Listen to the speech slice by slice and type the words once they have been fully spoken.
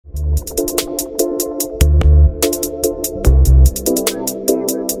All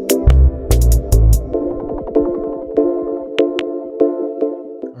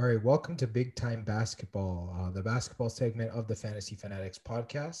right, welcome to Big Time Basketball, the basketball segment of the Fantasy Fanatics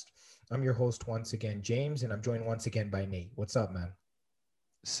podcast. I'm your host once again, James, and I'm joined once again by Nate. What's up, man?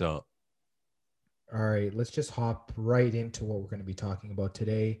 So, All right, let's just hop right into what we're going to be talking about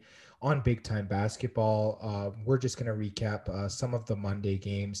today on Big Time Basketball. We're just going to recap some of the Monday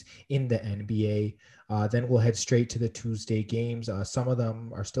games in the NBA. Then we'll head straight to the Tuesday games. Some of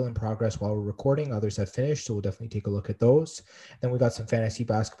them are still in progress while we're recording, others have finished, so we'll definitely take a look at those. Then we got some fantasy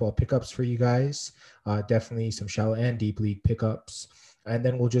basketball pickups for you guys, definitely some shallow and deep league pickups. And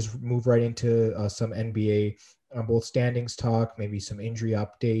then we'll just move right into some NBA both standings talk, maybe some injury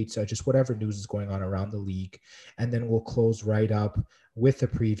updates, just whatever news is going on around the league. And then we'll close right up with a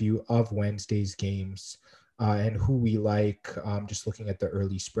preview of Wednesday's games and who we like, just looking at the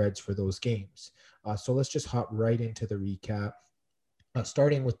early spreads for those games. So let's just hop right into the recap.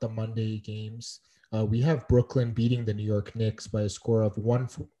 Starting with the Monday games, we have Brooklyn beating the New York Knicks by a score of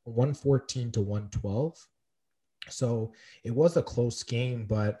 114 to 112. So it was a close game,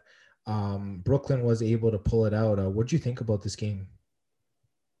 but Brooklyn was able to pull it out. What do you think about this game?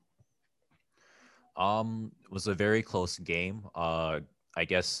 it was a very close game. I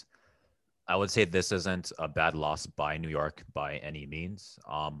guess I would say this isn't a bad loss by New York by any means.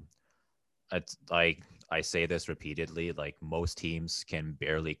 It's like I say this repeatedly, like most teams can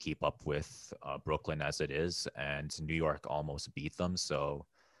barely keep up with Brooklyn as it is, and New York almost beat them. So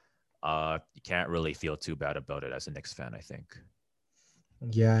you can't really feel too bad about it as a Knicks fan, I think.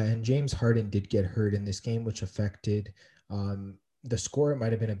 Yeah, and James Harden did get hurt in this game, which affected the score. It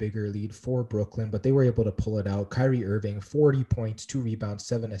might have been a bigger lead for Brooklyn, but they were able to pull it out. Kyrie Irving, 40 points, 2 rebounds,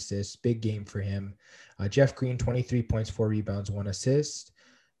 7 assists. Big game for him. Jeff Green, 23 points, 4 rebounds, 1 assist.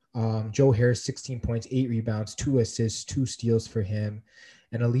 Joe Harris, 16 points, 8 rebounds, 2 assists, 2 steals for him.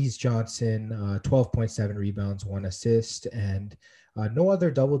 And Elise Johnson, 12.7 rebounds, 1 assist. And no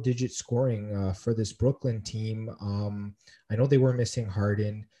other double digit scoring for this Brooklyn team. I know they were missing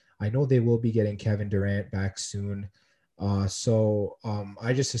Harden. I know they will be getting Kevin Durant back soon. So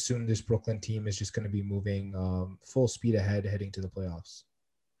I just assume this Brooklyn team is just going to be moving full speed ahead heading to the playoffs.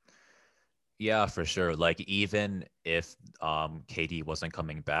 Yeah, for sure. Like even if KD wasn't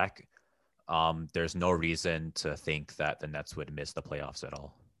coming back, there's no reason to think that the Nets would miss the playoffs at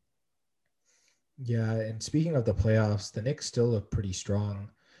all. Yeah, and speaking of the playoffs, the Knicks still look pretty strong,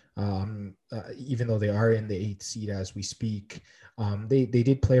 even though they are in the eighth seed as we speak. They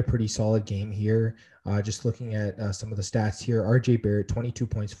did play a pretty solid game here. Just looking at some of the stats here, R.J. Barrett, 22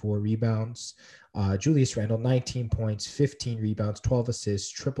 points, 4 rebounds. Julius Randle, 19 points, 15 rebounds, 12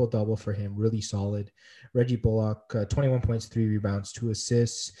 assists, triple double for him, really solid. Reggie Bullock, 21 points, 3 rebounds, 2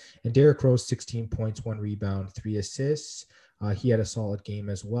 assists, and Derrick Rose, 16 points, 1 rebound, 3 assists. He had a solid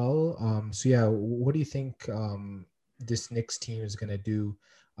game as well. So yeah, what do you think this Knicks team is going to do?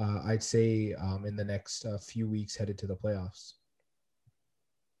 I'd say in the next few weeks headed to the playoffs.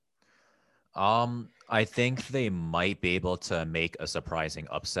 I think they might be able to make a surprising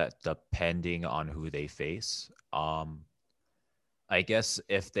upset depending on who they face. I guess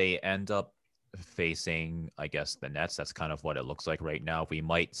if they end up facing, I guess, the Nets, that's kind of what it looks like right now. We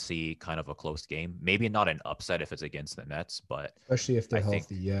might see kind of a close game. Maybe not an upset if it's against the Nets, but Especially if they're I think,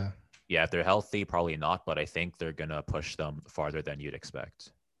 healthy. Yeah. yeah, if they're healthy, probably not, but I think they're going to push them farther than you'd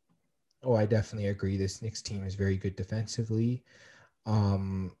expect. Oh, I definitely agree. This Knicks team is very good defensively.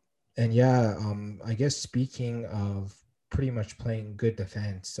 Um, and yeah, I guess speaking of pretty much playing good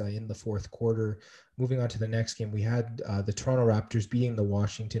defense in the fourth quarter, moving on to the next game, we had the Toronto Raptors beating the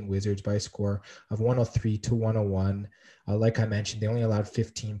Washington Wizards by a score of 103 to 101. Like I mentioned, they only allowed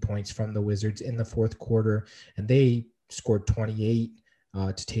 15 points from the Wizards in the fourth quarter, and they scored 28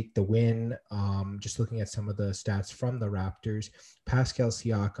 to take the win. Just looking at some of the stats from the Raptors, Pascal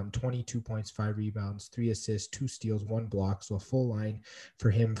Siakam, 22 points, 5 rebounds, 3 assists, 2 steals, 1 block. So a full line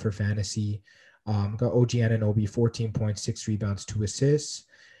for him for fantasy. Got OG Anunoby, 14 points, 6 rebounds, 2 assists.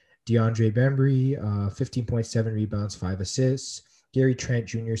 DeAndre Bembry, 15.7 rebounds, 5 assists. Gary Trent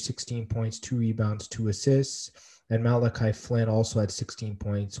Jr., 16 points, 2 rebounds, 2 assists. And Malachi Flynn also had 16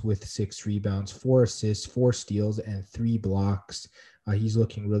 points with 6 rebounds, 4 assists, 4 steals, and 3 blocks. He's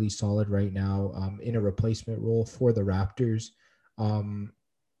looking really solid right now in a replacement role for the Raptors. Um,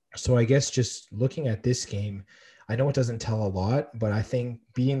 so I guess just looking at this game, I know it doesn't tell a lot, but I think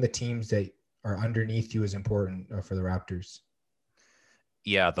beating the teams that are underneath you is important for the Raptors.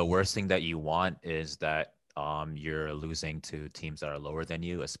 Yeah, the worst thing that you want is that you're losing to teams that are lower than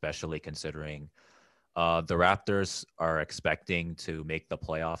you, especially considering The Raptors are expecting to make the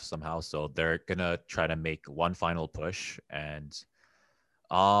playoffs somehow, so they're gonna try to make one final push, and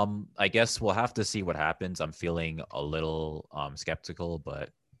I guess we'll have to see what happens. I'm feeling a little skeptical, but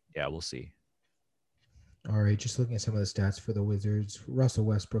yeah, we'll see. All right, just looking at some of the stats for the Wizards. Russell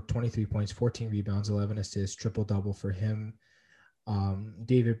Westbrook, 23 points, 14 rebounds, 11 assists, triple double for him.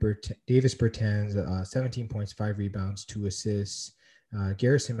 Davis Bertans, 17 points, 5 rebounds, 2 assists.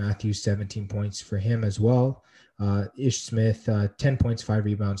 Garrison Matthews, 17 points for him as well. Ish Smith, 10 points, 5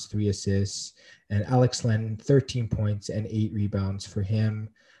 rebounds, 3 assists. And Alex Len, 13 points and 8 rebounds for him.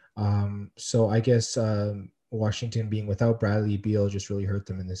 So I guess Washington being without Bradley Beal just really hurt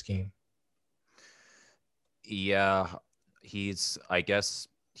them in this game. Yeah, I guess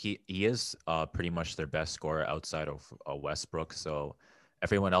he is pretty much their best scorer outside of Westbrook. So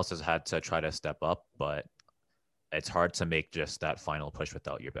everyone else has had to try to step up, but it's hard to make just that final push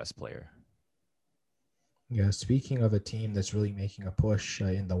without your best player. Yeah, speaking of a team that's really making a push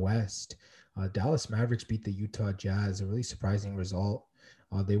in the West, Dallas Mavericks beat the Utah Jazz, a really surprising result.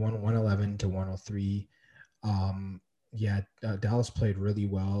 They won 111 to 103. Um, yeah, Dallas played really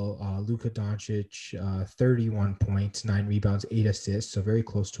well. Luka Doncic, 31 points, 9 rebounds, 8 assists, so very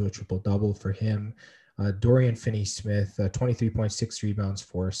close to a triple double for him. Dorian Finney-Smith, 23.6 rebounds,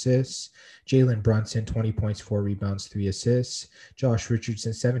 4 assists. Jalen Brunson, 20 points, 4 rebounds, 3 assists. Josh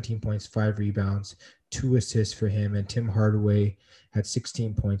Richardson, 17 points, 5 rebounds, 2 assists for him. And Tim Hardaway had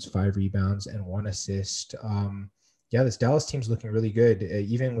 16 points, 5 rebounds, and 1 assist. Yeah, this Dallas team's looking really good,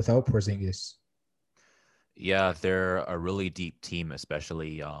 even without Porzingis. Yeah, they're a really deep team,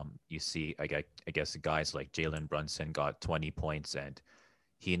 especially you see, I guess guys like Jalen Brunson got 20 points and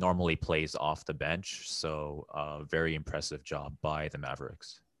he normally plays off the bench. So very impressive job by the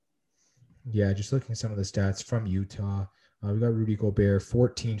Mavericks. Yeah, just looking at some of the stats from Utah. We got Rudy Gobert,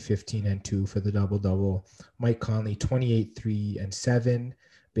 14, 15, and 2 for the double-double. Mike Conley, 28, 3, and 7.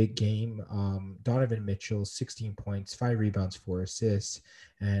 Big game. Donovan Mitchell, 16 points, 5 rebounds, 4 assists.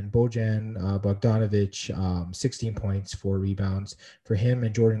 And Bojan Bogdanovic, 16 points, 4 rebounds for him.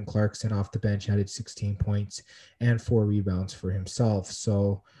 And Jordan Clarkson off the bench added 16 points and 4 rebounds for himself.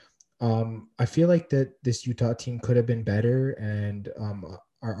 So I feel like that this Utah team could have been better. And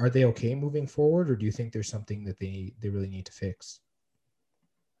are they okay moving forward, or do you think there's something that they really need to fix?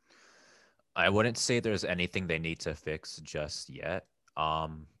 I wouldn't say there's anything they need to fix just yet.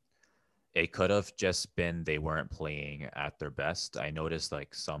 Um, it could have just been they weren't playing at their best. I noticed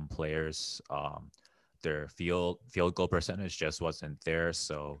like some players, their field goal percentage just wasn't there.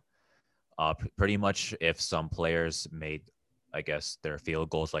 So pretty much if some players made, I guess, their field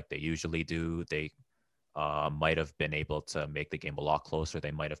goals like they usually do, they might have been able to make the game a lot closer.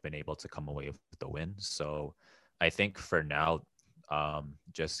 They might have been able to come away with the win. So I think for now,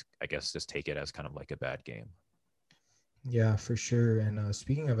 just I guess just take it as kind of like a bad game. Yeah, for sure. And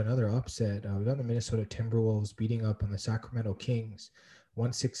speaking of another upset, we got the Minnesota Timberwolves beating up on the Sacramento Kings,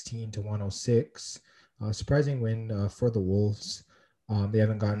 116 to 106. Surprising win for the Wolves. They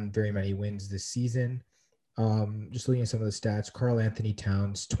haven't gotten very many wins this season. Just looking at some of the stats, Carl Anthony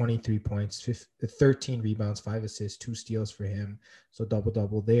Towns, 23 points, 13 rebounds, 5 assists, 2 steals for him. So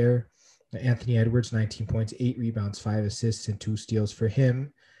double-double there. Anthony Edwards, 19 points, 8 rebounds, 5 assists, and 2 steals for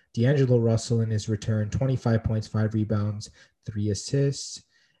him. D'Angelo Russell in his return, 25 points, 5 rebounds, 3 assists.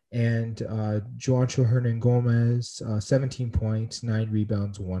 And Juancho Hernan Gomez, 17 points, 9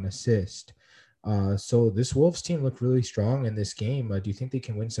 rebounds, 1 assist. So this Wolves team looked really strong in this game. Do you think they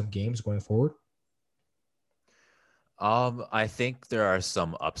can win some games going forward? I think there are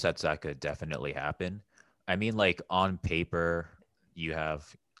some upsets that could definitely happen. I mean, like on paper, you have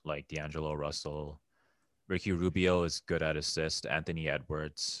like D'Angelo Russell, Ricky Rubio is good at assist, Anthony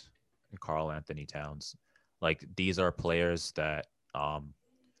Edwards, Carl Anthony Towns. Like these are players that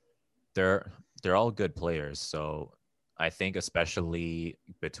they're they're all good players. So I think especially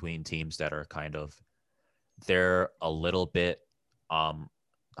between teams that are kind of they're a little bit um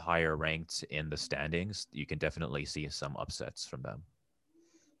higher ranked in the standings, you can definitely see some upsets from them.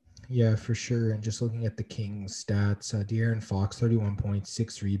 Yeah, for sure. And just looking at the Kings stats, De'Aaron Fox, 31 points,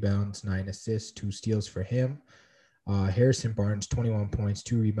 6 rebounds, 9 assists, 2 steals for him. Harrison Barnes, 21 points,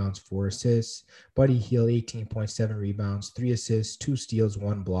 2 rebounds, 4 assists. Buddy Hield, 18 points, 7 rebounds, 3 assists, 2 steals,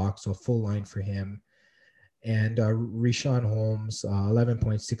 1 block. So full line for him. And Rashawn Holmes, 11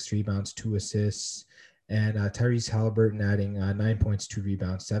 points, 6 rebounds, 2 assists. And Tyrese Halliburton adding 9 points, 2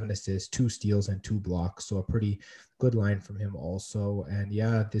 rebounds, 7 assists, 2 steals, and 2 blocks. So a pretty good line from him also. And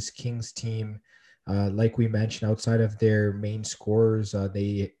yeah, this Kings team, like we mentioned, outside of their main scorers,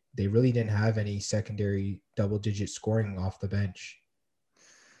 they really didn't have any secondary double-digit scoring off the bench.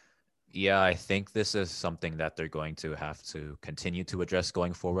 Yeah, I think this is something that they're going to have to continue to address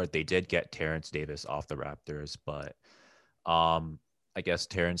going forward. They did get Terrence Davis off the Raptors, but um, I guess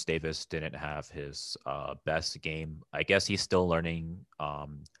Terrence Davis didn't have his best game. I guess he's still learning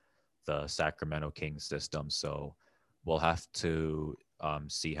the Sacramento Kings system, so we'll have to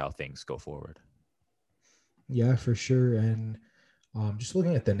see how things go forward. Yeah, for sure. And just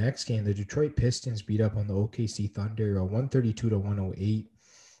looking at the next game, the Detroit Pistons beat up on the OKC Thunder 132 to 108.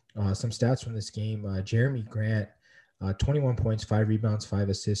 Some stats from this game: Jeremy Grant, 21 points, 5 rebounds, 5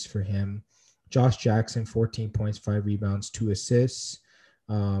 assists for him. Josh Jackson, 14 points, 5 rebounds, 2 assists.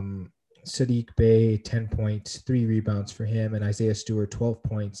 Um, Sadiq Bey, 10 points, 3 rebounds for him, and Isaiah Stewart, 12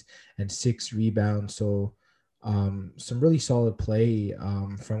 points and 6 rebounds. So some really solid play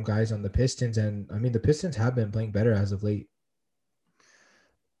from guys on the Pistons. And I mean, the Pistons have been playing better as of late.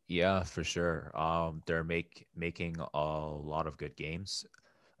 Yeah, for sure. They're making a lot of good games.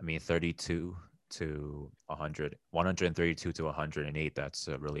 I mean, 32 to 100, 132 to 108. That's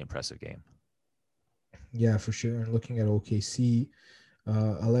a really impressive game. Yeah, for sure. And looking at OKC,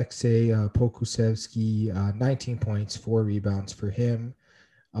 Alexei Pokusevsky, 19 points, 4 rebounds for him.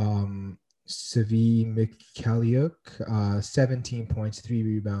 Savi Mikhailiuk, 17 points, 3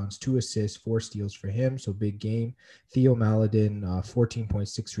 rebounds, 2 assists, 4 steals for him. So big game. Theo Maladin,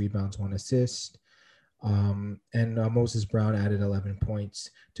 14.6 rebounds, 1 assist. And Moses Brown added 11 points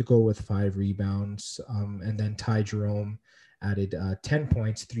to go with 5 rebounds. And then Ty Jerome added 10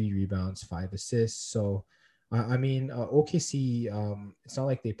 points, 3 rebounds, 5 assists. So, I mean, OKC, it's not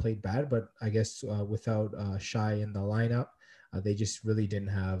like they played bad, but I guess without Shai in the lineup, they just really didn't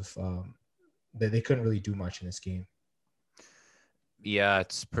have, they couldn't really do much in this game. Yeah,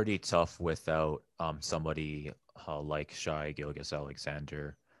 it's pretty tough without somebody like Shai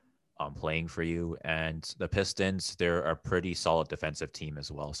Gilgeous-Alexander playing for you. And the Pistons, they're a pretty solid defensive team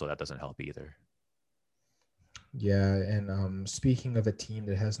as well, so that doesn't help either. Yeah, and speaking of a team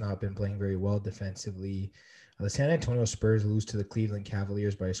that has not been playing very well defensively, the San Antonio Spurs lose to the Cleveland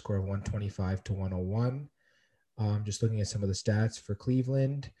Cavaliers by a score of 125 to 101. Just looking at some of the stats for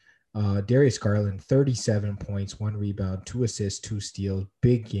Cleveland, Darius Garland, 37 points, 1 rebound, 2 assists, 2 steals.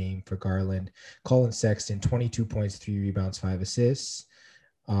 Big game for Garland. Colin Sexton, 22 points, 3 rebounds, 5 assists.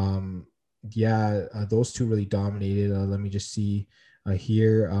 Um, yeah, those two really dominated. Let me just see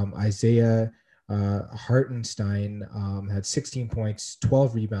here. Isaiah Hartenstein had 16 points,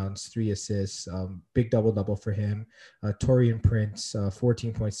 12 rebounds, 3 assists. Big double double for him. Torian Prince,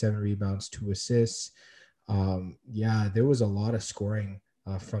 14.7 rebounds, 2 assists. Yeah, there was a lot of scoring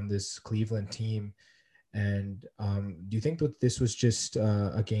from this Cleveland team. And do you think that this was just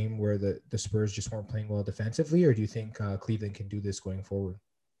a game where the Spurs just weren't playing well defensively, or do you think Cleveland can do this going forward?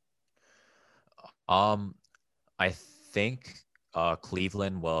 Um, I think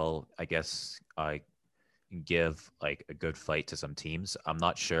Cleveland will, I guess, give like a good fight to some teams. I'm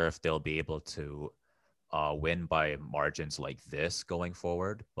not sure if they'll be able to win by margins like this going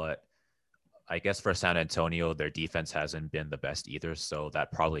forward, but I guess for San Antonio, their defense hasn't been the best either, so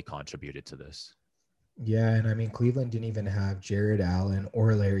that probably contributed to this. Yeah, and I mean Cleveland didn't even have Jared Allen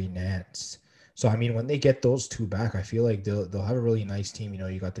or Larry Nance. So I mean when they get those two back, I feel like they'll have a really nice team. You know,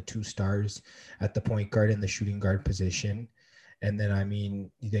 you got the two stars at the point guard and the shooting guard position. And then I mean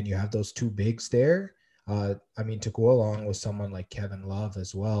then you have those two bigs there. I mean to go along with someone like Kevin Love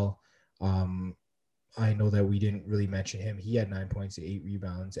as well. Um, I know that we didn't really mention him. He had 9 points, 8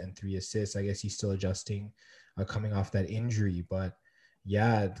 rebounds, and 3 assists. I guess he's still adjusting, coming off that injury. But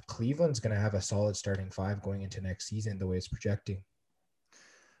yeah, Cleveland's going to have a solid starting five going into next season, the way it's projecting.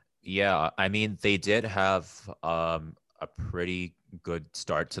 Yeah, I mean, they did have a pretty good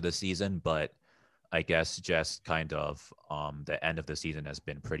start to the season, but I guess just kind of the end of the season has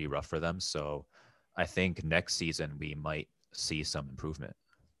been pretty rough for them. So I think next season we might see some improvement.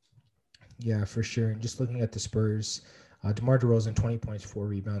 Yeah, for sure. And just looking at the Spurs, DeMar DeRozan, 20 points, 4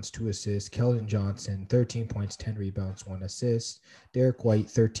 rebounds, 2 assists. Keldon Johnson, 13 points, 10 rebounds, 1 assist. Derek White,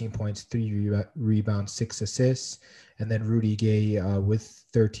 13 points, 3 rebounds, 6 assists. And then Rudy Gay with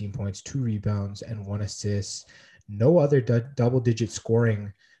 13 points, 2 rebounds, and 1 assist. No other double digit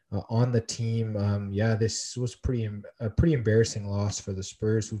scoring on the team. Yeah, this was a pretty embarrassing loss for the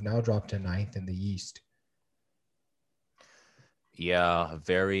Spurs, who've now dropped to ninth in the East. Yeah,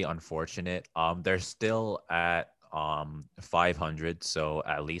 very unfortunate. They're still at 500, so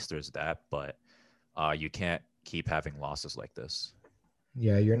at least there's that, but you can't keep having losses like this.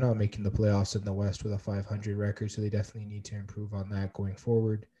 Yeah, you're not making the playoffs in the West with a 500 record, so they definitely need to improve on that going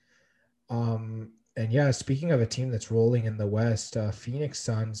forward. And yeah, speaking of a team that's rolling in the West, Phoenix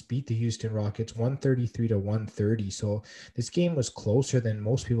Suns beat the Houston Rockets 133 to 130. So this game was closer than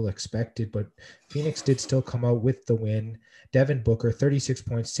most people expected, but Phoenix did still come out with the win. Devin Booker, 36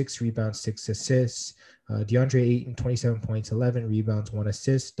 points, 6 rebounds, 6 assists. DeAndre Ayton, 27 points, 11 rebounds, 1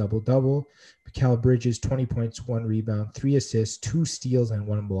 assist, double double. Mikal Bridges, 20 points, 1 rebound, 3 assists, 2 steals, and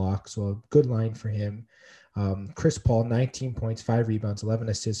 1 block. So a good line for him. Chris Paul, 19 points, 5 rebounds, 11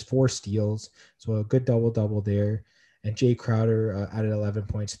 assists, 4 steals. So a good double double there. And Jay Crowder added 11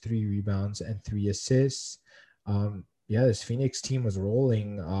 points, 3 rebounds, and 3 assists. Yeah, this Phoenix team was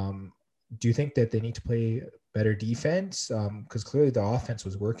rolling. Do you think that they need to play better defense? Because clearly the offense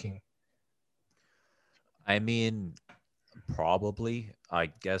was working. I mean, probably. I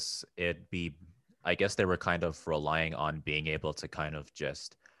guess they were kind of relying on being able to kind of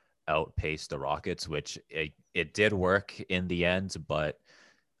just outpace the Rockets, which it did work in the end, but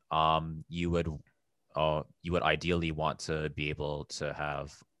you would ideally want to be able to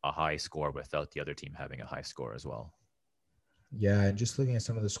have a high score without the other team having a high score as well. Yeah, and just looking at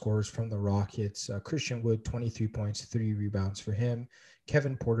some of the scores from the Rockets, Christian Wood, 23 points, 3 rebounds for him.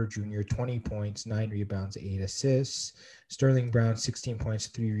 Kevin Porter Jr., 20 points, 9 rebounds, 8 assists. Sterling Brown, 16 points,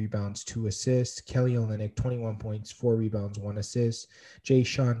 3 rebounds, 2 assists. Kelly Olynyk, 21 points, 4 rebounds, 1 assist. Jay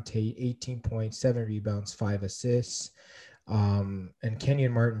Sean Tate, 18 points, 7 rebounds, 5 assists. And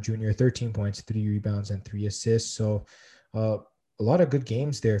Kenyon Martin Jr., 13 points, 3 rebounds, and 3 assists. So a lot of good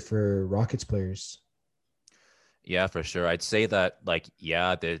games there for Rockets players. Yeah, for sure. I'd say that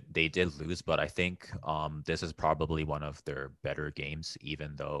yeah, they did lose, but I think this is probably one of their better games,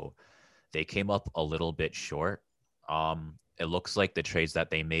 even though they came up a little bit short. It looks like the trades that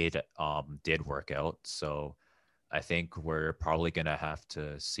they made did work out. So I think we're probably gonna have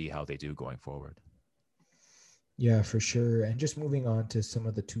to see how they do going forward. Yeah, for sure. And just moving on to some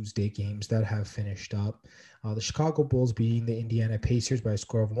of the Tuesday games that have finished up. The Chicago Bulls beating the Indiana Pacers by a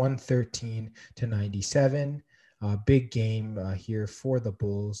score of 113 to 97. Big game here for the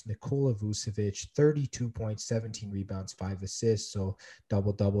Bulls. Nikola Vucevic, 32 points, 17 rebounds, 5 assists. So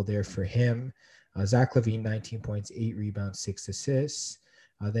double double there for him. Zach Levine, 19 points, 8 rebounds, 6 assists.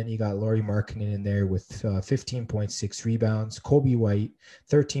 Then you got Laurie Markkinen in there with 15.6 rebounds. Kobe White,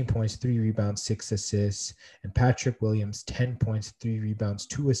 13 points, 3 rebounds, 6 assists. And Patrick Williams, 10 points, 3 rebounds,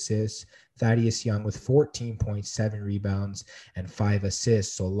 2 assists. Thaddeus Young with 14.7 rebounds and 5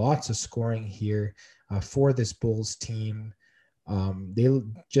 assists. So lots of scoring here for this Bulls team. They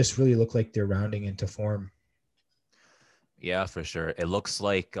just really look like they're rounding into form. Yeah, for sure. It looks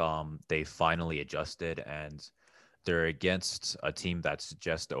like they finally adjusted and they're against a team that's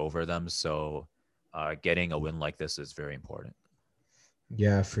just over them. So getting a win like this is very important.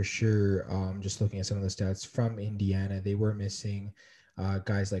 Yeah, for sure. Just looking at some of the stats from Indiana, they were missing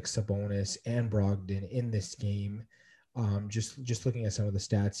guys like Sabonis and Brogdon in this game. Just looking at some of the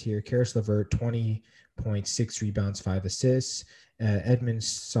stats here, Karis LeVert, 20.6 rebounds, 5 assists. Edmund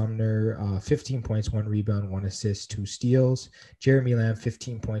Sumner, 15 points, 1 rebound, 1 assist, 2 steals. Jeremy Lamb,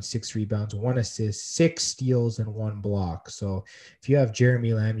 15.6 rebounds, 1 assist, 6 steals, and 1 block. So if you have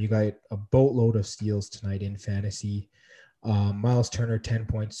Jeremy Lamb, you got a boatload of steals tonight in fantasy. Miles Turner, 10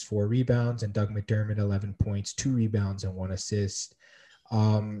 points, 4 rebounds, and Doug McDermott, 11 points, 2 rebounds, and 1 assist.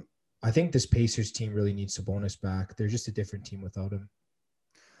 Um, I think this Pacers team really needs Sabonis back. They're just a different team without him.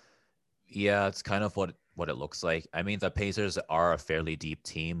 Yeah, it's kind of what it looks like. I mean, the Pacers are a fairly deep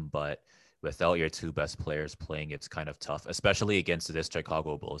team, but without your two best players playing, it's kind of tough, especially against this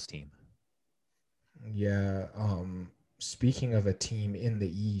Chicago Bulls team. Yeah. Speaking of a team in the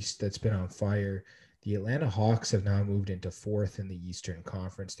East that's been on fire, the Atlanta Hawks have now moved into fourth in the Eastern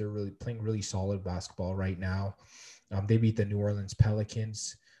Conference. They're really playing really solid basketball right now. They beat the New Orleans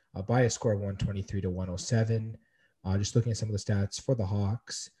Pelicans by a score of 123 to 107. Just looking at some of the stats for the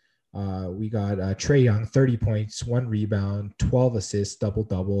Hawks, we got Trae Young, 30 points, 1 rebound, 12 assists, double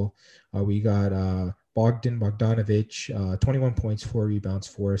double. We got Bogdan Bogdanovic, 21 points, 4 rebounds,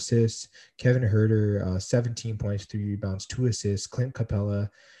 4 assists. Kevin Herter, 17 points, 3 rebounds, 2 assists. Clint Capella,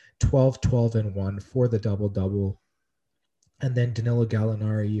 12, 12, and 1 for the double double. And then Danilo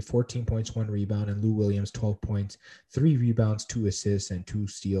Gallinari, 14 points, 1 rebound, and Lou Williams, 12 points, 3 rebounds, 2 assists, and 2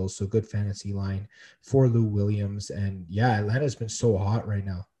 steals. So good fantasy line for Lou Williams. And yeah, Atlanta's been so hot right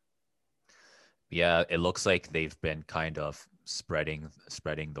now. Yeah, it looks like they've been kind of spreading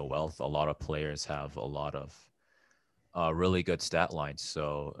the wealth. A lot of players have a lot of really good stat lines.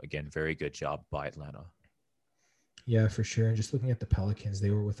 So again, very good job by Atlanta. Yeah, for sure. And just looking at the Pelicans,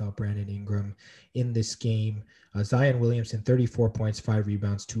 they were without Brandon Ingram in this game. Zion Williamson, 34 points, 5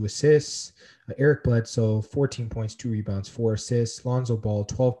 rebounds, 2 assists. Eric Bledsoe, 14 points, 2 rebounds, 4 assists. Lonzo Ball,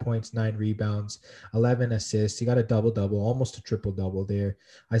 12 points, 9 rebounds, 11 assists. He got a double double, almost a triple double there.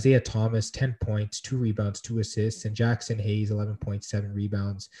 Isaiah Thomas, 10 points, 2 rebounds, 2 assists. And Jackson Hayes, 11.7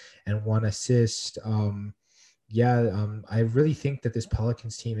 rebounds and 1 assist. I really think that this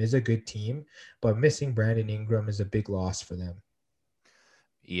Pelicans team is a good team, but missing Brandon Ingram is a big loss for them.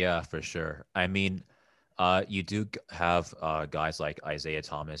 Yeah, for sure. I mean, you do have guys like Isaiah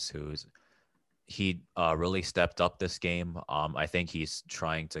Thomas, who's he really stepped up this game. I think he's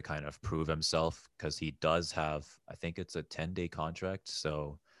trying to kind of prove himself because he does have, I think it's a 10-day contract.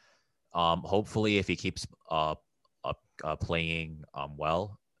 So hopefully, if he keeps playing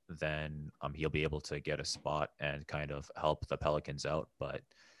well, then he'll be able to get a spot and kind of help the Pelicans out. But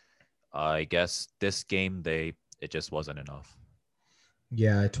I guess this game, it just wasn't enough.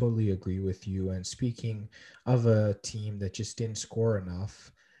 Yeah, I totally agree with you. And speaking of a team that just didn't score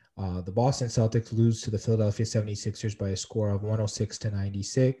enough, the Boston Celtics lose to the Philadelphia 76ers by a score of 106 to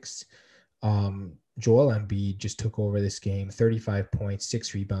 96. Joel Embiid just took over this game, 35 points,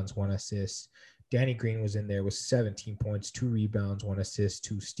 6 rebounds, 1 assist. Danny Green was in there with 17 points, 2 rebounds, 1 assist,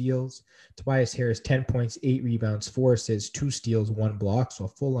 2 steals. Tobias Harris, 10 points, 8 rebounds, 4 assists, 2 steals, 1 block. So a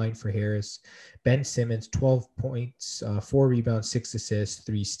full line for Harris. Ben Simmons, 12 points, 4 rebounds, 6 assists,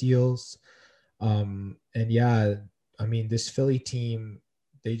 3 steals. And yeah, I mean, this Philly team,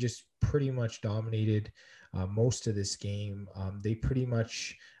 they just pretty much dominated most of this game. They pretty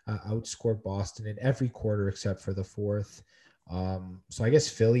much outscored Boston in every quarter except for the fourth. So I guess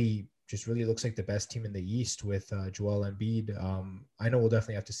Philly just really looks like the best team in the East with Joel Embiid. I know we'll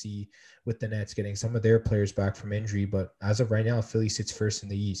definitely have to see with the Nets getting some of their players back from injury, but as of right now, Philly sits first in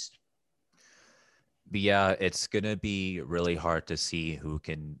the East. But yeah, it's going to be really hard to see who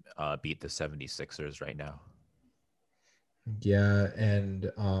can beat the 76ers right now. Yeah,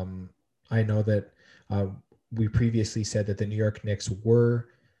 and I know that uh, we previously said that the New York Knicks were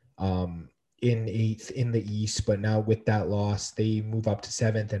um, in eighth in the East, but now with that loss, they move up to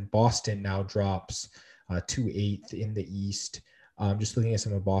seventh, and Boston now drops to eighth in the East. Just looking at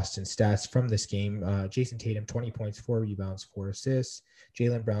some of Boston's stats from this game, Jason Tatum, 20 points, 4 rebounds, 4 assists.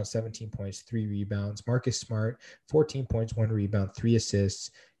 Jaylen Brown, 17 points, 3 rebounds. Marcus Smart, 14 points, 1 rebound, 3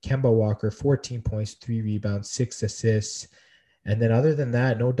 assists. Kemba Walker, 14 points, 3 rebounds, 6 assists. And then other than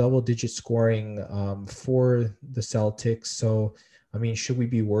that, no double digit scoring for the Celtics. So, I mean, should we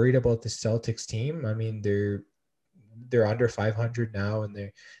be worried about the Celtics team? I mean, they're under 500 now,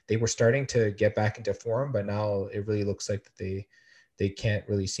 and they were starting to get back into form, but now it really looks like that they can't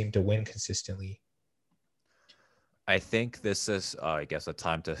really seem to win consistently. I think this is, I guess, a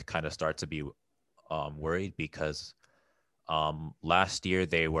time to kind of start to be worried because last year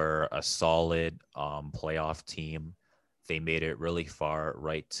they were a solid playoff team. They made it really far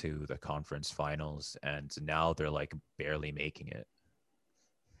right to the conference finals, and now they're like barely making it.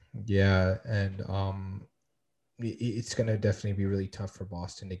 Yeah, and it's going to definitely be really tough for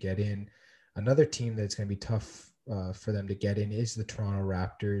Boston to get in. Another team that's going to be tough for them to get in is the Toronto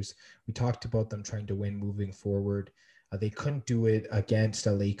Raptors. We talked about them trying to win moving forward. They couldn't do it against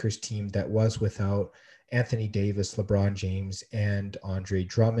a Lakers team that was without Anthony Davis, LeBron James, and Andre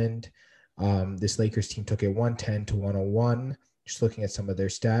Drummond. This Lakers team took it 110 to 101. Just looking at some of their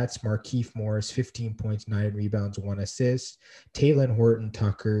stats, Markieff Morris, 15 points, 9 rebounds, 1 assist. Taylor Horton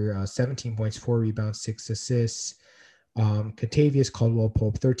Tucker, 17 points, 4 rebounds, 6 assists. Kentavious Caldwell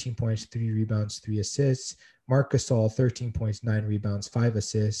Pope, 13 points, 3 rebounds, 3 assists. Marc Gasol, 13 points, 9 rebounds, 5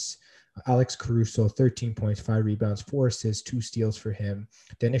 assists. Alex Caruso, 13 points, 5 rebounds, 4 assists, 2 steals for him.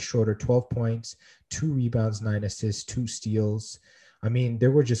 Dennis Schroeder, 12 points, 2 rebounds, 9 assists, 2 steals. I mean,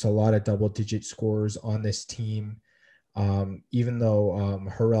 there were just a lot of double digit scores on this team. Even though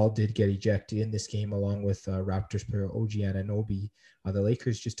Harrell did get ejected in this game along with Raptors player OG Anunoby, the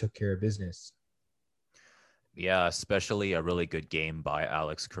Lakers just took care of business. Yeah, especially a really good game by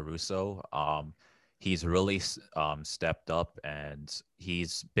Alex Caruso. He's really stepped up and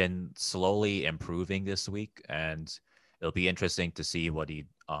he's been slowly improving this week. And it'll be interesting to see what he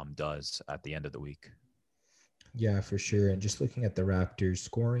does at the end of the week. Yeah, for sure. And just looking at the Raptors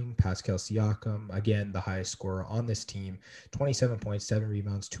scoring, Pascal Siakam, again, the highest scorer on this team, 27.7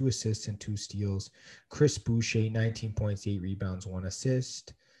 rebounds, 2 assists, and 2 steals. Chris Boucher, 19 points, 8 rebounds, 1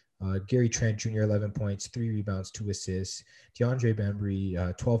 assist. Gary Trent Jr., 11 points, 3 rebounds, 2 assists. DeAndre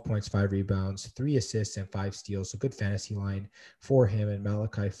Bembry, 12 points, 5 rebounds, 3 assists, and 5 steals. So good fantasy line for him. And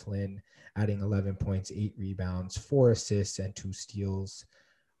Malachi Flynn adding 11 points, 8 rebounds, 4 assists, and 2 steals.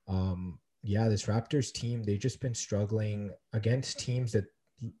 Yeah, this Raptors team, they've just been struggling against teams that,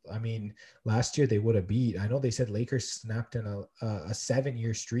 I mean, last year they would have beat. I know they said Lakers snapped in a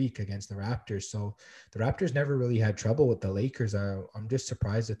 7-year streak against the Raptors. So the Raptors never really had trouble with the Lakers. I'm just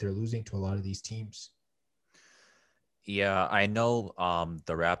surprised that they're losing to a lot of these teams. Yeah, I know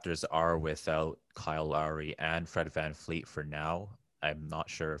the Raptors are without Kyle Lowry and Fred VanVleet for now. I'm not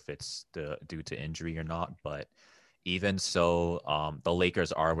sure if it's due to injury or not, but even so, the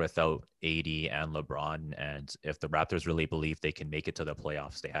Lakers are without AD and LeBron. And if the Raptors really believe they can make it to the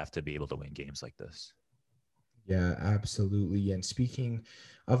playoffs, they have to be able to win games like this. Yeah, absolutely. And speaking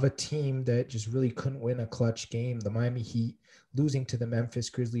of a team that just really couldn't win a clutch game, the Miami Heat losing to the Memphis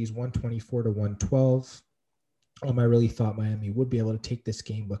Grizzlies 124 to 112. I really thought Miami would be able to take this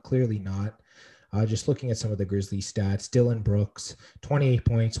game, but clearly not. Just looking at some of the Grizzlies stats, Dylan Brooks, 28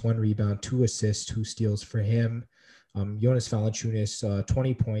 points, 1 rebound, 2 assists, 2 steals for him. Jonas Valanciunas,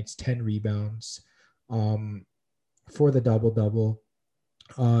 20 points, 10 rebounds um, for the double double.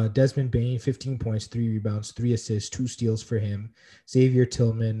 Desmond Bain, 15 points, 3 rebounds, 3 assists, 2 steals for him. Xavier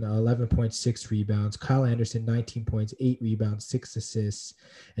Tillman, 11.6 rebounds. Kyle Anderson, 19 points, 8 rebounds, 6 assists.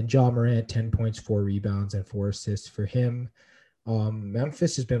 And Ja Morant, 10 points, 4 rebounds, and 4 assists for him.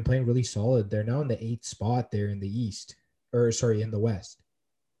 Memphis has been playing really solid. They're now in the 8th spot there in the East, or sorry, in the West.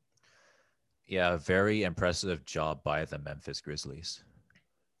 Yeah, very impressive job by the Memphis Grizzlies.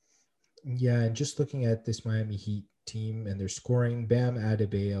 Yeah, and just looking at this Miami Heat team and their scoring, Bam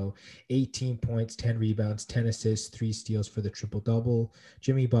Adebayo, 18 points, 10 rebounds, 10 assists, 3 steals for the triple double.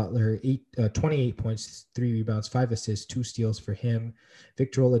 Jimmy Butler, 28 points, 3 rebounds, 5 assists, 2 steals for him.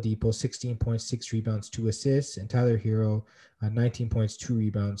 Victor Oladipo, 16 points, 6 rebounds, 2 assists. And Tyler Hero, 19 points, 2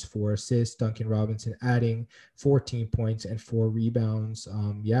 rebounds, 4 assists. Duncan Robinson adding 14 points and 4 rebounds.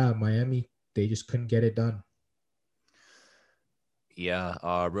 Yeah, Miami, they just couldn't get it done. Yeah,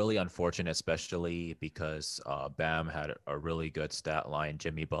 really unfortunate, especially because Bam had a really good stat line.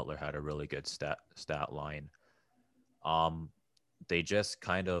 Jimmy Butler had a really good stat line. Um, they just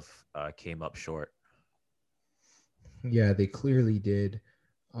kind of came up short. Yeah, they clearly did.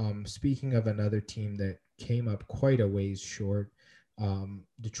 Speaking of another team that came up quite a ways short,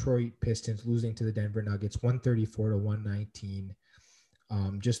 Detroit Pistons losing to the Denver Nuggets 134 to 119.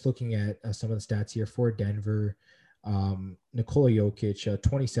 Just looking at some of the stats here for Denver, Nikola Jokic,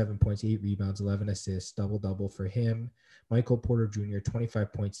 27 points, 8 rebounds, 11 assists, double double for him. Michael Porter Jr.,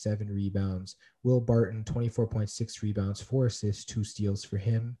 25.7 rebounds. Will Barton, 24.6 rebounds, 4 assists, 2 steals for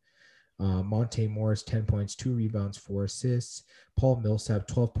him. Monte Morris, 10 points, 2 rebounds, 4 assists. Paul Millsap,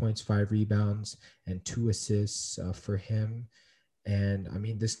 12 points, 5 rebounds, and 2 assists for him. And I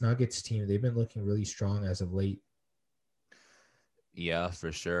mean, this Nuggets team, they've been looking really strong as of late. Yeah,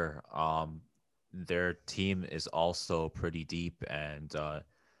 for sure. Their team is also pretty deep, and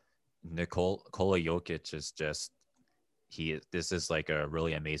Nikola Jokic is just he. This is like a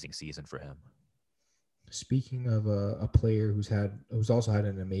really amazing season for him. Speaking of a player who's also had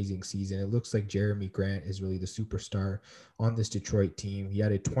an amazing season, it looks like Jeremy Grant is really the superstar on this Detroit team. He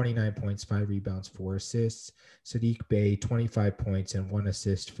had 29 points, 5 rebounds, 4 assists. Sadiq Bey, 25 points and 1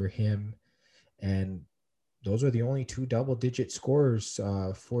 assist for him. And those are the only two double-digit scorers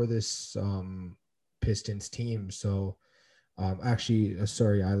for this Pistons team. So actually,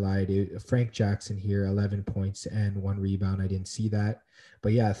 sorry, I lied. Frank Jackson here, 11 points and 1 rebound. I didn't see that.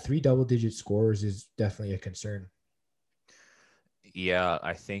 But yeah, three double-digit scores is definitely a concern. Yeah,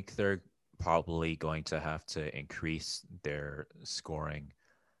 I think they're probably going to have to increase their scoring,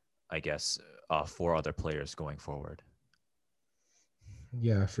 I guess, for other players going forward.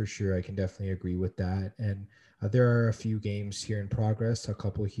 Yeah, for sure. I can definitely agree with that. And there are a few games here in progress, a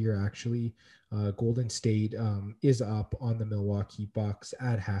couple here actually. Golden State is up on the Milwaukee Bucks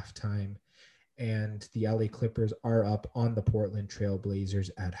at halftime, and the LA Clippers are up on the Portland Trail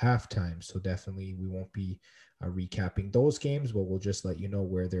Blazers at halftime. So definitely we won't be recapping those games, but we'll just let you know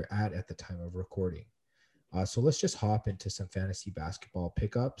where they're at the time of recording. So let's just hop into some fantasy basketball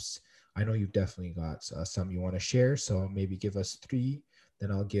pickups. I know you've definitely got some you want to share, so maybe give us three.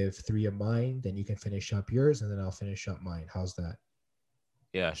 Then I'll give three of mine. Then you can finish up yours, and then I'll finish up mine. How's that?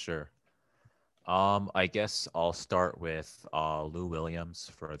 Yeah, sure. I guess I'll start with Lou Williams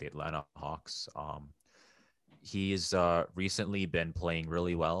for the Atlanta Hawks. He's recently been playing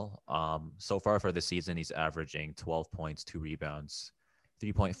really well. So far for the season, he's averaging 12 points, 2 rebounds,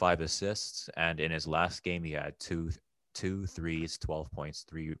 3.5 assists, and in his last game, he had two threes, 12 points,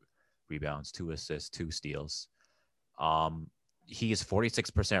 3 rebounds, 2 assists, 2 steals. Um, he's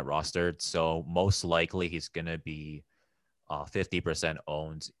 46% rostered, so most likely he's gonna be 50%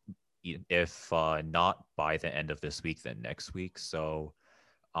 owned. If not by the end of this week, then next week. So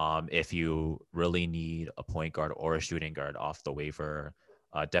If you really need a point guard or a shooting guard off the waiver,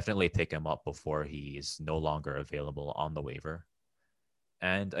 definitely pick him up before he's no longer available on the waiver.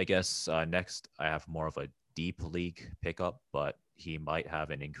 And I guess next, I have more of a deep league pickup, but he might have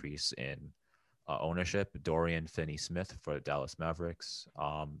an increase in ownership. Dorian Finney-Smith for the Dallas Mavericks.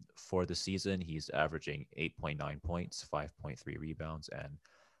 For the season, he's averaging 8.9 points, 5.3 rebounds, and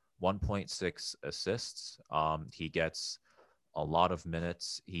 1.6 assists. He gets a lot of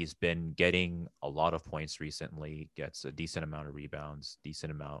minutes. He's been getting a lot of points recently, gets a decent amount of rebounds,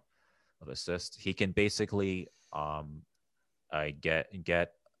 decent amount of assists. He can basically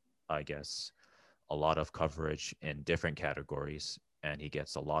get I guess a lot of coverage in different categories, and he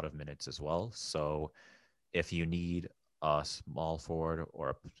gets a lot of minutes as well. So if you need a small forward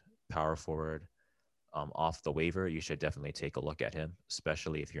or a power forward off the waiver, you should definitely take a look at him,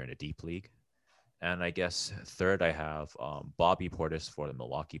 especially if you're in a deep league. And I guess third, I have Bobby Portis for the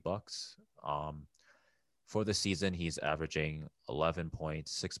Milwaukee Bucks. For the season, he's averaging 11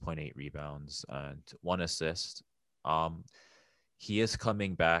 points, 6.8 rebounds, and one assist. He is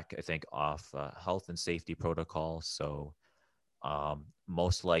coming back, I think, off health and safety protocol. So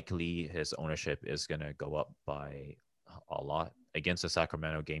most likely his ownership is going to go up by a lot. Against the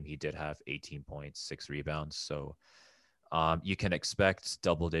Sacramento game, he did have 18 points, 6 rebounds. So you can expect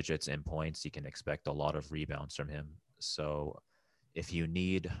double digits in points. You can expect a lot of rebounds from him. So if you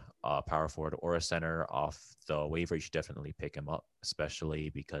need a power forward or a center off the waiver, you should definitely pick him up, especially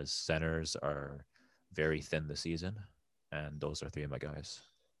because centers are very thin this season. And those are three of my guys.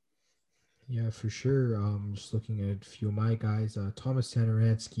 Yeah, for sure. Just looking at a few of my guys, Thomas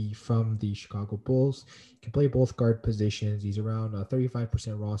Satoransky from the Chicago Bulls. He can play both guard positions. He's around 35%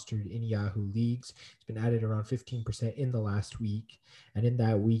 rostered in Yahoo leagues. He's been added around 15% in the last week. And in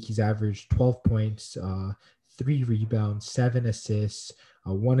that week, he's averaged 12 points, 3 rebounds, 7 assists,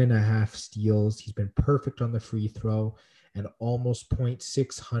 1.5 steals. He's been perfect on the free throw and almost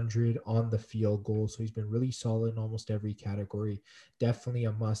 0.600 on the field goal. So he's been really solid in almost every category. Definitely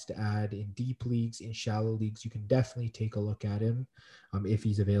a must add in deep leagues, in shallow leagues. You can definitely take a look at him if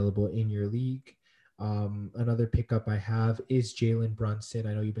he's available in your league. Another pickup I have is Jalen Brunson.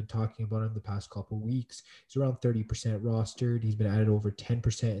 I know you've been talking about him the past couple of weeks. He's around 30% rostered. He's been added over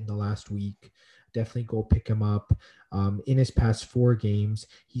 10% in the last week. Definitely go pick him up. In his past 4 games,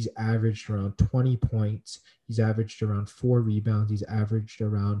 he's averaged around 20 points. He's averaged around 4 rebounds. He's averaged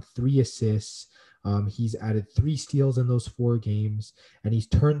around 3 assists. He's added 3 steals in those 4 games, and he's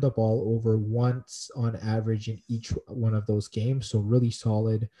turned the ball over once on average in each one of those games. So really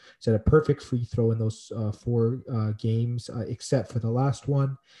solid. He's had a perfect free throw in those 4 games, except for the last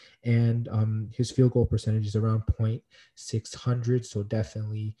one. And his field goal percentage is around 0.600. So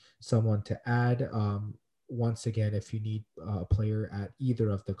definitely someone to add. Once again, if you need a player at either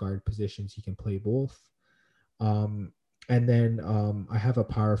of the guard positions, he can play both. And then I have a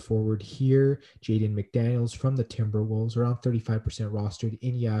power forward here, Jaden McDaniels from the Timberwolves, around 35% rostered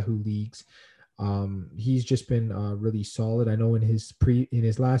in Yahoo leagues. He's just been really solid. I know in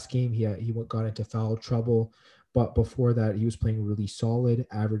his last game he got into foul trouble, but before that he was playing really solid,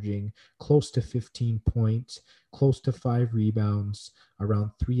 averaging close to 15 points, close to 5 rebounds,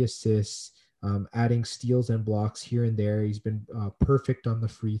 around 3 assists, adding steals and blocks here and there. He's been perfect on the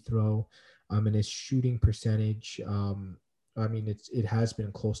free throw, and his shooting percentage. I mean, it has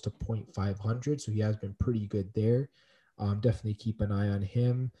been close to 0.500, so he has been pretty good there. Definitely keep an eye on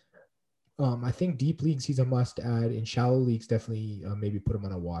him. I think deep leagues he's a must add. In shallow leagues, definitely maybe put him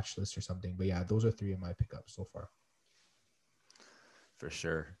on a watch list or something. But yeah, those are 3 of my pickups so far. For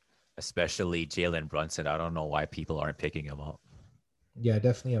sure. Especially Jalen Brunson. I don't know why people aren't picking him up. Yeah,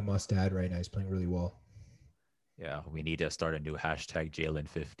 definitely a must add right now. He's playing really well. Yeah, we need to start a new hashtag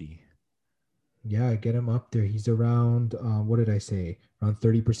Jalen50. Yeah, get him up there. He's around, what did I say? Around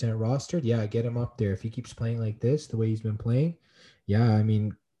 30% rostered. Yeah, get him up there. If he keeps playing like this, the way he's been playing, yeah, I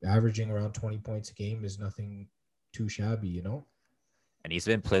mean, averaging around 20 points a game is nothing too shabby, you know? And he's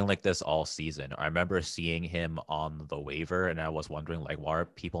been playing like this all season. I remember seeing him on the waiver and I was wondering like why are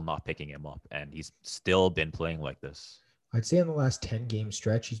people not picking him up? And he's still been playing like this. I'd say in the last 10 game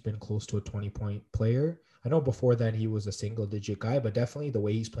stretch, he's been close to a 20-point player. I know before then he was a single digit guy, but definitely the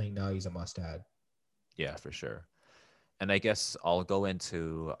way he's playing now, he's a must add. Yeah, for sure. And I guess I'll go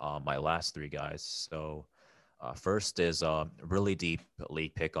into my last 3 guys. So first is really deep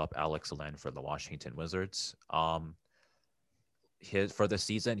league pickup Alex Len for the Washington Wizards. For the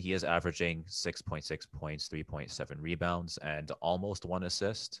season, he is averaging 6.6 points, 3.7 rebounds, and almost 1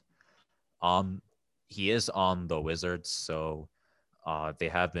 assist. Um, he is on the Wizards, so they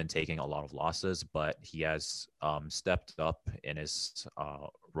have been taking a lot of losses, but he has stepped up in his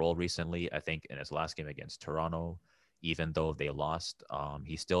role recently. I think in his last game against Toronto, even though they lost,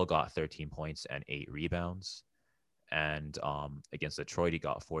 he still got 13 points and 8 rebounds. And against Detroit, he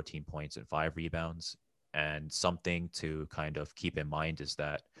got 14 points and 5 rebounds. And something to kind of keep in mind is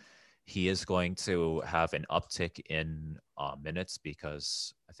that he is going to have an uptick in minutes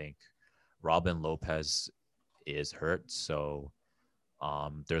because I think Robin Lopez is hurt. So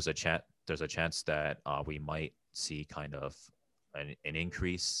there's a chance that we might see kind of an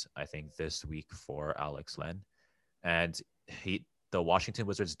increase, I think, this week for Alex Len. And the Washington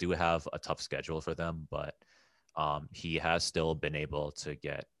Wizards do have a tough schedule for them, but he has still been able to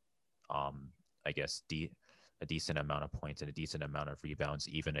get, I guess, a decent amount of points and a decent amount of rebounds,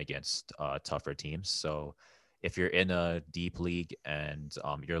 even against tougher teams. So if you're in a deep league and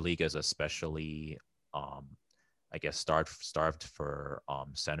your league is especially, I guess, starved for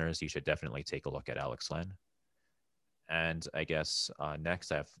centers, you should definitely take a look at Alex Len. And I guess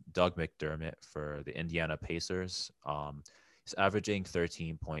next I have Doug McDermott for the Indiana Pacers. He's averaging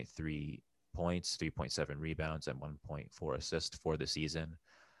 13.3 points, 3.7 rebounds, and 1.4 assists for the season.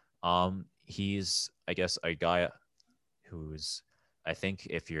 He's, I guess, a guy who's, I think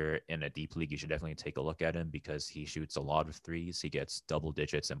if you're in a deep league, you should definitely take a look at him because he shoots a lot of threes. He gets double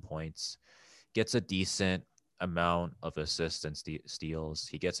digits in points, gets a decent amount of assists and steals.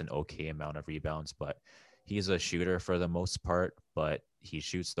 He gets an okay amount of rebounds, but he's a shooter for the most part, but he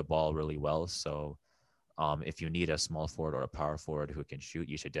shoots the ball really well. So if you need a small forward or a power forward who can shoot,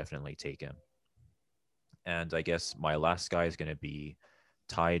 you should definitely take him. And I guess my last guy is going to be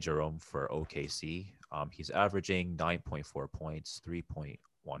Ty Jerome for OKC. He's averaging 9.4 points, 3.1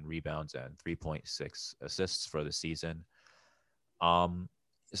 rebounds, and 3.6 assists for the season.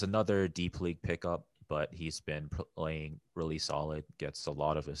 It's another deep league pickup, but he's been playing really solid, gets a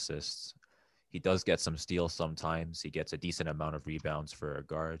lot of assists. He does get some steals sometimes. He gets a decent amount of rebounds for a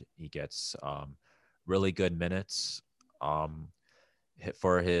guard. He gets really good minutes.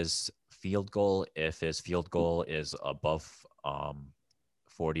 For his field goal, if his field goal is above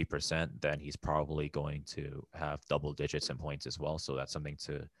 40%, then he's probably going to have double digits in points as well. So that's something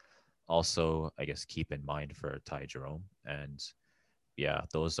to also, I guess, keep in mind for Ty Jerome. And yeah,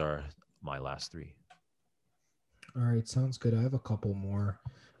 those are my last three. All right, sounds good. I have a couple more.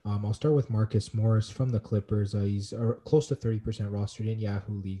 I'll start with Marcus Morris from the Clippers. He's close to 30% rostered in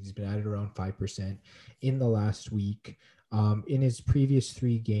Yahoo leagues. He's been added around 5% in the last week. In his previous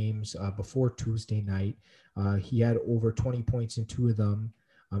 3 games before Tuesday night, he had over 20 points in 2 of them.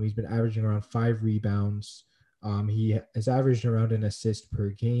 He's been averaging around 5 rebounds. He has averaged around an assist per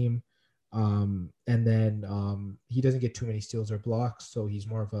game. And then he doesn't get too many steals or blocks, so he's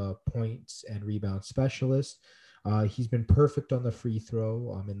more of a points and rebound specialist. He's been perfect on the free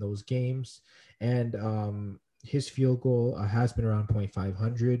throw in those games, and his field goal has been around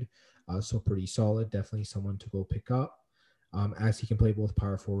 0.500, so pretty solid. Definitely someone to go pick up, as he can play both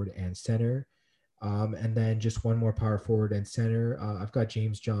power forward and center. And then just one more power forward and center. I've got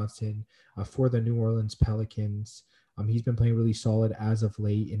James Johnson for the New Orleans Pelicans. He's been playing really solid as of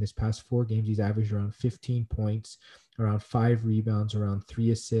late. In his past 4 games, he's averaged around 15 points, around 5 rebounds, around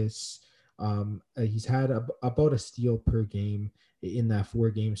 3 assists. He's had about a steal per game in that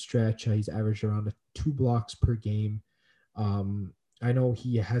 4-game stretch. He's averaged around 2 blocks per game. I know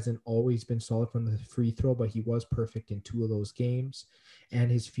he hasn't always been solid from the free throw, but he was perfect in 2 of those games.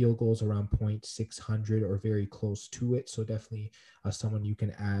 And his field goals around 0.600 or very close to it. So definitely someone you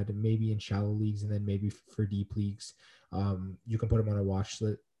can add maybe in shallow leagues, and then maybe for deep leagues. You can put him on a watch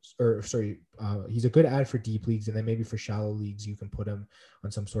list. He's a good ad for deep leagues, and then maybe for shallow leagues, you can put him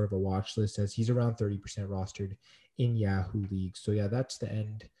on some sort of a watch list, as he's around 30% rostered in Yahoo leagues. So yeah, that's the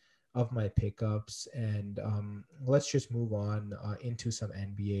end of my pickups, and let's just move on into some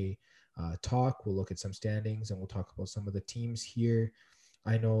NBA talk. We'll look at some standings, and we'll talk about some of the teams here.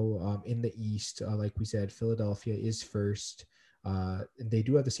 I know in the East, like we said, Philadelphia is first. They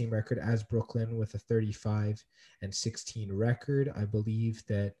do have the same record as Brooklyn with a 35-16 record. I believe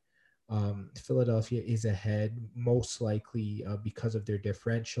that Philadelphia is ahead, most likely because of their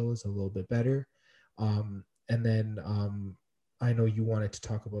differential is a little bit better. And then I know you wanted to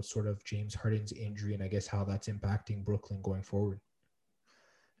talk about sort of James Harden's injury and I guess how that's impacting Brooklyn going forward.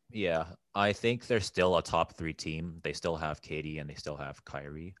 Yeah, I think they're still a top 3 team. They still have KD and they still have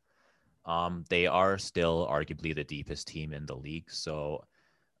Kyrie. They are still arguably the deepest team in the league. So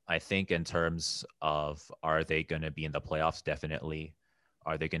I think in terms of, are they going to be in the playoffs? Definitely.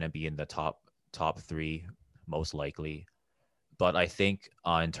 Are they going to be in the top 3? Most likely. But I think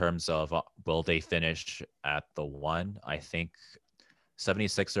in terms of will they finish at the 1? I think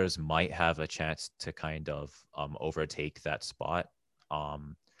 76ers might have a chance to kind of overtake that spot.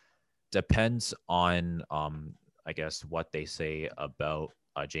 Um, Depends on I guess what they say about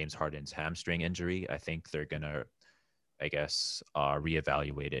James Harden's hamstring injury. I think they're gonna, I guess,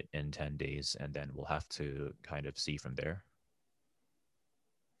 reevaluate it in 10 days, and then we'll have to kind of see from there.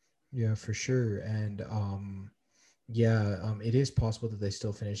 Yeah, for sure. And yeah, it is possible that they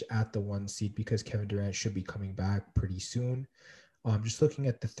still finish at the 1 seed because Kevin Durant should be coming back pretty soon. Just looking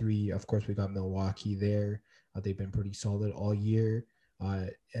at the three, of course, we got Milwaukee there. They've been pretty solid all year.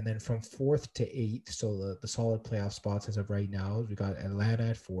 And then from fourth to eighth, so the solid playoff spots as of right now, we got Atlanta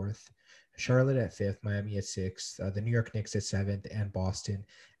at fourth, Charlotte at fifth, Miami at sixth, the New York Knicks at seventh, and Boston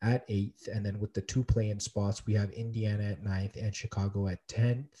at eighth. And then with the two play-in spots, we have Indiana at ninth and Chicago at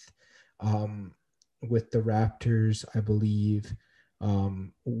 10th. Um, with the Raptors, I believe,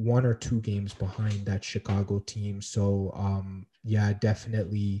 one or two games behind that Chicago team. So yeah,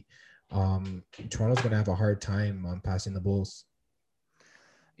 definitely, Toronto's gonna have a hard time passing the Bulls.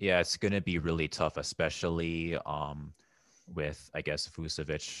 Yeah, it's gonna be really tough, especially with, I guess,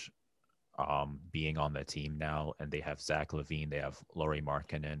 Vucevic being on the team now, and they have Zach Levine, they have Laurie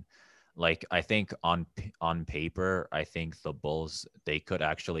Markkinen. Like, I think on paper, I think the Bulls, they could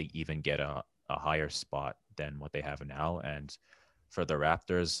actually even get a higher spot than what they have now. And for the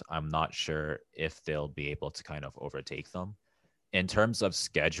Raptors, I'm not sure if they'll be able to kind of overtake them. In terms of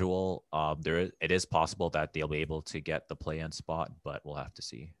schedule, it is possible that they'll be able to get the play-in spot, but we'll have to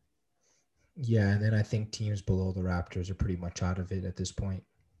see. Yeah, and then I think teams below the Raptors are pretty much out of it at this point.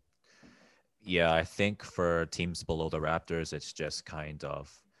 Yeah, I think for teams below the Raptors, it's just kind of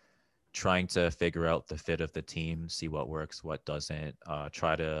trying to figure out the fit of the team, see what works, what doesn't,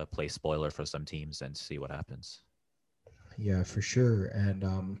 try to play spoiler for some teams and see what happens. Yeah, for sure.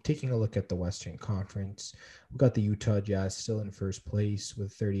 And taking a look at the Western Conference, we got the Utah Jazz still in first place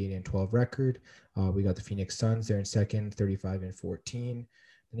with 38 and 12 record. We got the Phoenix Suns there in second, 35 and 14.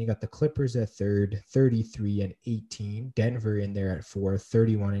 Then you got the Clippers at third, 33 and 18. Denver in there at fourth,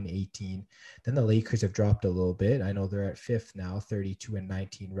 31 and 18. Then the Lakers have dropped a little bit. I know they're at fifth now, 32 and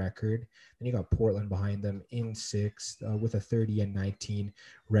 19 record. Then you got Portland behind them in sixth with a 30 and 19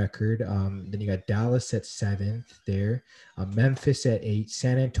 record. Then you got Dallas at seventh there, Memphis at eight,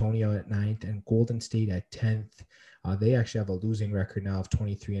 San Antonio at ninth, and Golden State at 10th. They actually have a losing record now of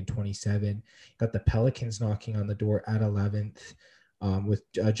 23 and 27. Got the Pelicans knocking on the door at 11th, with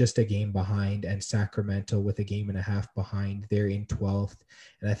just a game behind, and Sacramento with a game and a half behind. They're in 12th.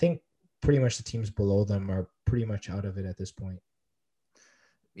 And I think pretty much the teams below them are pretty much out of it at this point.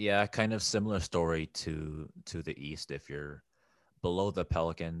 Yeah, kind of similar story to the East. If you're below the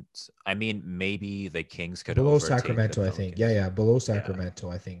Pelicans, I mean, maybe the Kings could Below overtake the Sacramento, I think. Yeah, Pelicans. yeah. Below Yeah, Sacramento,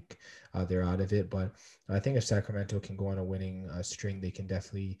 I think they're out of it. But I think if Sacramento can go on a winning string, they can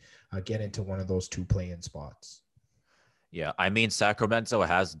definitely get into one of those two play-in spots. yeah. I mean, Sacramento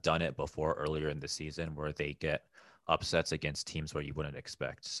has done it before earlier in the season where they get upsets against teams where you wouldn't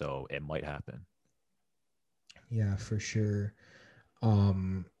expect. So it might happen. Yeah, for sure.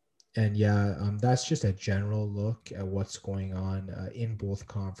 Um, and yeah, that's just a general look at what's going on in both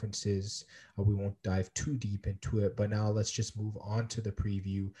conferences. We won't dive too deep into it, but now let's just move on to the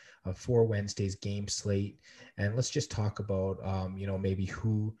preview for Wednesday's game slate, and let's just talk about maybe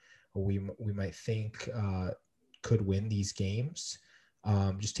who we might think could win these games.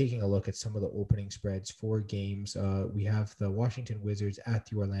 Just taking a look at some of the opening spreads for games, we have the Washington Wizards at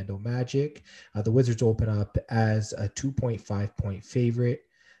the Orlando Magic. The Wizards open up as a 2.5 point favorite.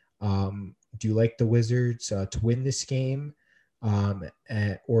 Do you like the Wizards to win this game?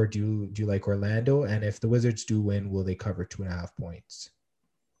 Or do you like Orlando? And if the Wizards do win, will they cover 2.5 points?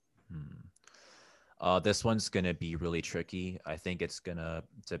 Hmm. This one's gonna be really tricky. I think it's gonna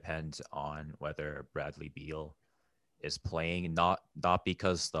depend on whether Bradley Beal is playing. Not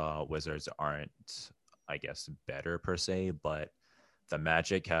because the Wizards aren't, I guess, better per se, but the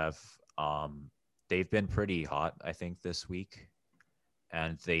Magic have they've been pretty hot, I think, this week,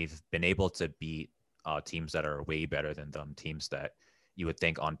 and they've been able to beat teams that are way better than them, teams that you would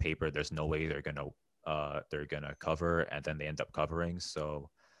think on paper there's no way they're gonna cover, and then they end up covering. So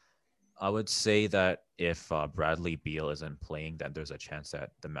I would say that if Bradley Beal isn't playing, then there's a chance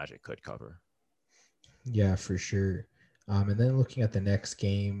that the Magic could cover. Yeah, for sure. And then looking at the next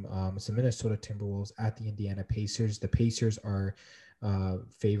game, it's the Minnesota Timberwolves at the Indiana Pacers. The Pacers are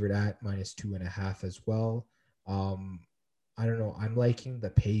favored at -2.5 as well. Um, I don't know. I'm liking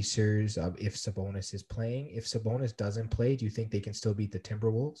the Pacers if Sabonis is playing. If Sabonis doesn't play, do you think they can still beat the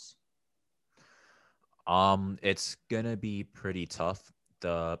Timberwolves? It's gonna be pretty tough.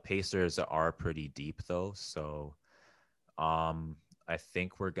 The Pacers are pretty deep though, so um, I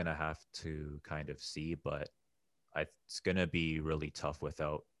think we're gonna have to kind of see, but it's gonna be really tough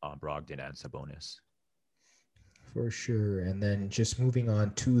without Brogdon and Sabonis. For sure. And then just moving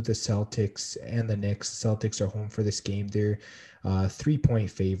on to the Celtics and the Knicks. Celtics are home for this game. They're 3-point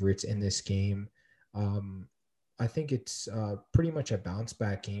favorites in this game. Um, I think it's pretty much a bounce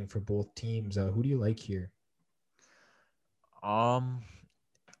back game for both teams. Who do you like here? Um,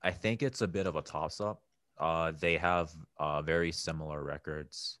 I think it's a bit of a toss up. They have very similar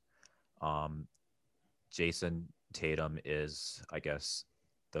records. Um, Jason Tatum is, I guess,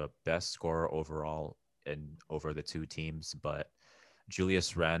 the best scorer overall in over the two teams, but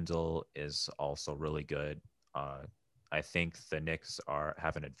Julius Randle is also really good. Uh, I think the Knicks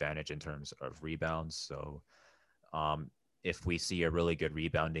have an advantage in terms of rebounds. So um, if we see a really good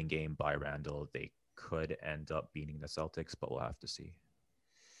rebounding game by Randle, they could end up beating the Celtics, but we'll have to see.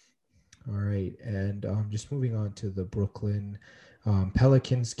 All right, and just moving on to the Brooklyn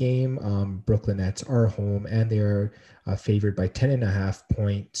Pelicans game. Brooklyn Nets are home, and they are favored by 10.5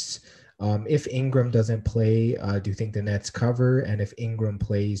 points. If Ingram doesn't play, do you think the Nets cover? And if Ingram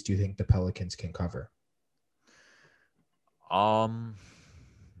plays, do you think the Pelicans can cover? Um,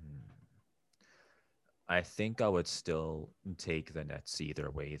 I think I would still take the Nets either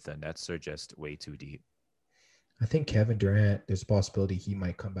way. The Nets are just way too deep. I think Kevin Durant, there's a possibility he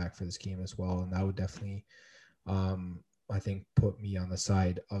might come back for this game as well, and that would definitely, I think, put me on the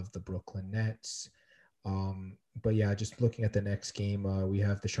side of the Brooklyn Nets. But yeah, just looking at the next game, we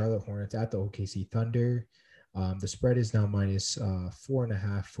have the Charlotte Hornets at the OKC Thunder. The spread is now minus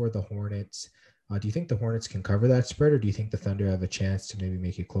 4.5 for the Hornets. Do you think the Hornets can cover that spread, or do you think the Thunder have a chance to maybe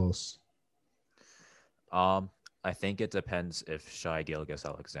make it close? Um, I think it depends if Shai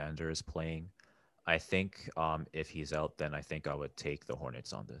Gilgeous-Alexander is playing. I think if he's out, then I think I would take the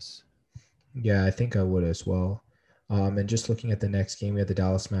Hornets on this. Yeah, I think I would as well. And just looking at the next game, we have the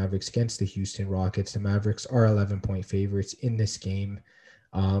Dallas Mavericks against the Houston Rockets. The Mavericks are 11-point favorites in this game.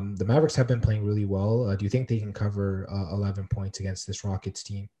 The Mavericks have been playing really well. Do you think they can cover 11 points against this Rockets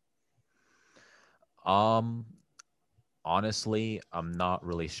team? Um, Honestly, I'm not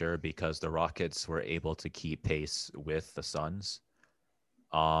really sure because the Rockets were able to keep pace with the Suns.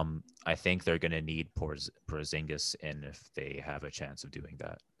 I think they're going to need Porzingis in if they have a chance of doing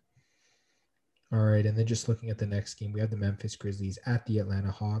that. All right. And then just looking at the next game, we have the Memphis Grizzlies at the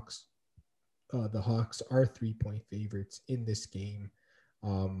Atlanta Hawks. The Hawks are 3-point favorites in this game.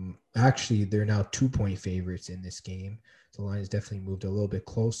 Actually, they're now 2-point favorites in this game. So the line has definitely moved a little bit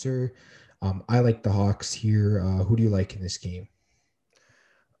closer. I like the Hawks here. Who do you like in this game?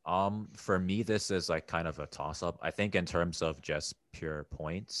 For me, this is like kind of a toss up. I think in terms of just pure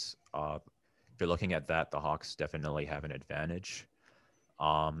points, if you're looking at that, the Hawks definitely have an advantage.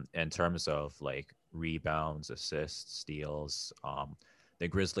 In terms of like rebounds, assists, steals, the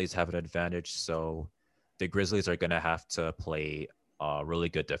Grizzlies have an advantage. So the Grizzlies are going to have to play a really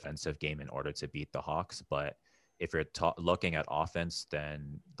good defensive game in order to beat the Hawks. But if you're looking at offense,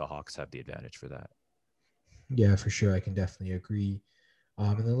 then the Hawks have the advantage for that. Yeah, for sure. I can definitely agree.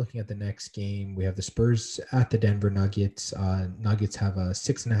 And then looking at the next game, we have the Spurs at the Denver Nuggets. Nuggets have a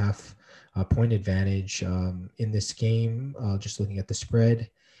 6.5 point advantage in this game, just looking at the spread.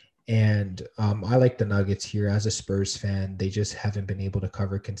 And I like the Nuggets here as a Spurs fan. They just haven't been able to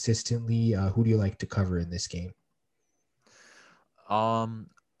cover consistently. Who do you like to cover in this game? Um,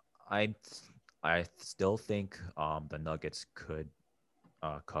 I I still think the Nuggets could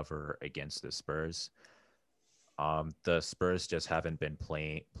cover against the Spurs. The Spurs just haven't been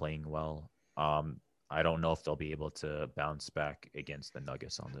playing well. I don't know if they'll be able to bounce back against the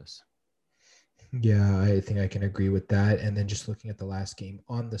Nuggets on this. Yeah, I think I can agree with that. And then just looking at the last game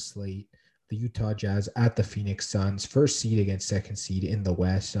on the slate, the Utah Jazz at the Phoenix Suns, first seed against second seed in the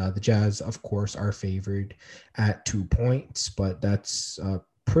West. The Jazz, of course, are favored at 2 points, but that's a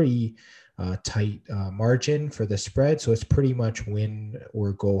pretty tight margin for the spread. So it's pretty much win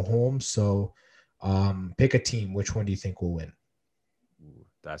or go home. So pick a team. Which one do you think will win? Ooh,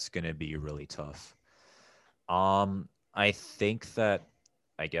 that's gonna be really tough. I think that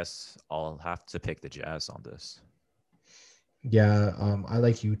I guess I'll have to pick the Jazz on this. Yeah, I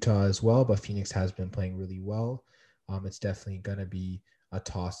like Utah as well, but Phoenix has been playing really well. It's definitely going to be a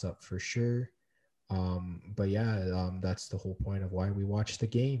toss up for sure. But yeah, that's the whole point of why we watch the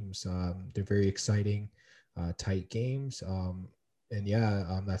games. They're very exciting, tight games. And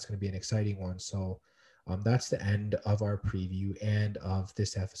yeah, that's going to be an exciting one. So that's the end of our preview and of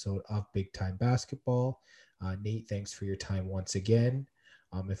this episode of Big Time Basketball. Nate, thanks for your time once again.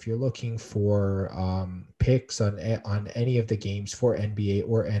 If you're looking for picks on any of the games for NBA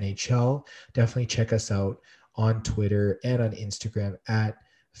or NHL, definitely check us out on Twitter and on Instagram at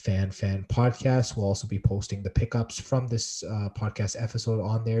FanFan Podcast. We'll also be posting the pickups from this podcast episode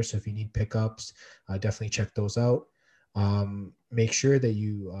on there. So if you need pickups, definitely check those out. Make sure that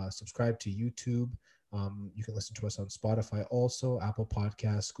you subscribe to YouTube. You can listen to us on Spotify also, Apple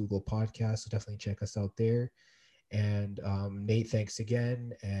Podcasts, Google Podcasts. So definitely check us out there. And Nate, thanks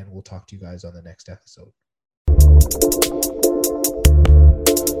again. And we'll talk to you guys on the next episode.